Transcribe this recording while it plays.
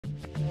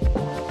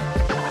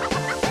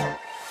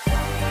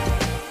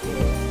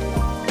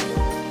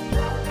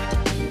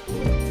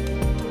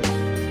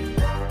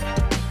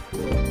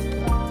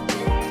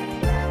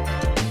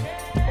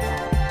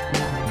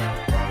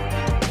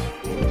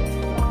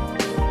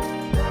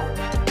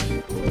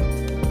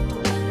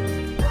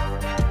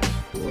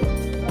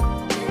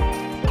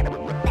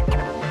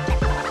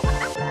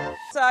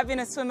I've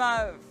been a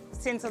swimmer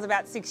since I was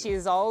about 6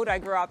 years old. I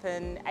grew up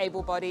an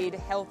able-bodied,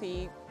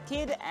 healthy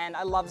kid, and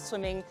I love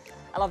swimming.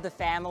 I love the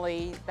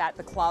family that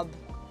the club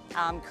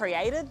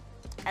created,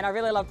 and I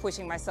really love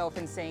pushing myself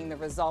and seeing the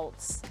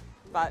results.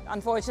 But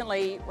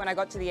unfortunately, when I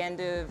got to the end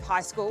of high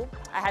school,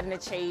 I hadn't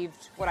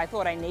achieved what I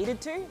thought I needed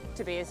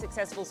to be a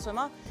successful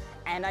swimmer,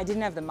 and I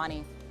didn't have the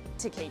money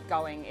to keep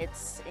going.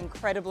 It's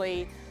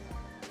incredibly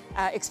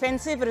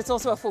expensive, but it's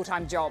also a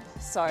full-time job.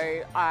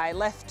 So I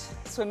left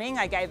swimming,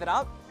 I gave it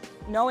up,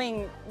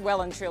 knowing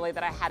well and truly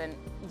that I hadn't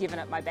given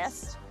it my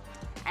best.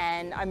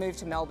 And I moved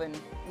to Melbourne,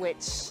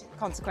 which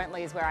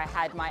consequently is where I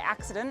had my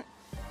accident,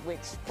 which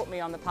put me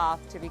on the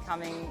path to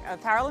becoming a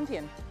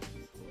Paralympian.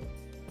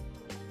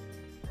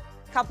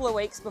 A couple of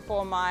weeks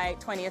before my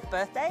 20th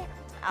birthday,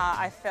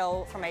 I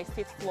fell from a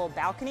 5th floor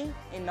balcony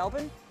in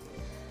Melbourne.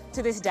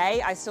 To this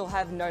day, I still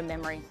have no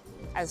memory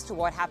as to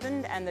what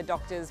happened, and the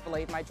doctors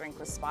believe my drink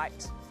was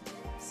spiked.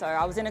 So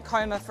I was in a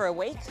coma for a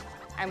week,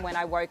 and when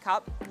I woke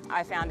up,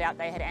 I found out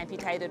they had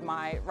amputated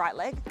my right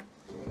leg.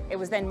 It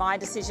was then my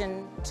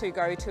decision to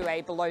go to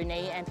a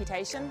below-knee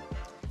amputation,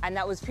 and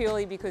that was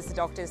purely because the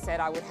doctors said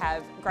I would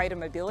have greater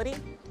mobility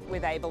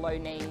with a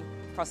below-knee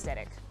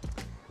prosthetic.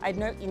 I had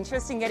no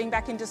interest in getting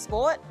back into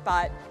sport,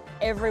 but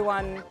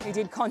everyone who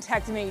did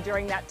contact me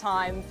during that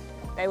time,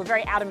 they were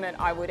very adamant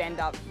I would end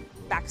up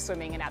back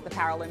swimming and at the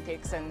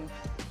Paralympics, and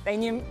they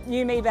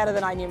knew me better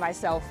than I knew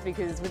myself,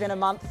 because within a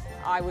month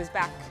I was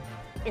back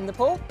in the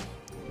pool,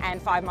 and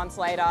 5 months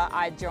later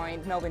I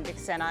joined Melbourne Vic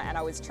Centre and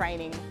I was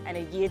training, and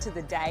a year to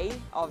the day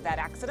of that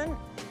accident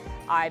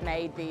I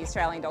made the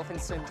Australian Dolphin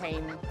swim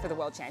team for the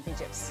World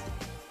Championships.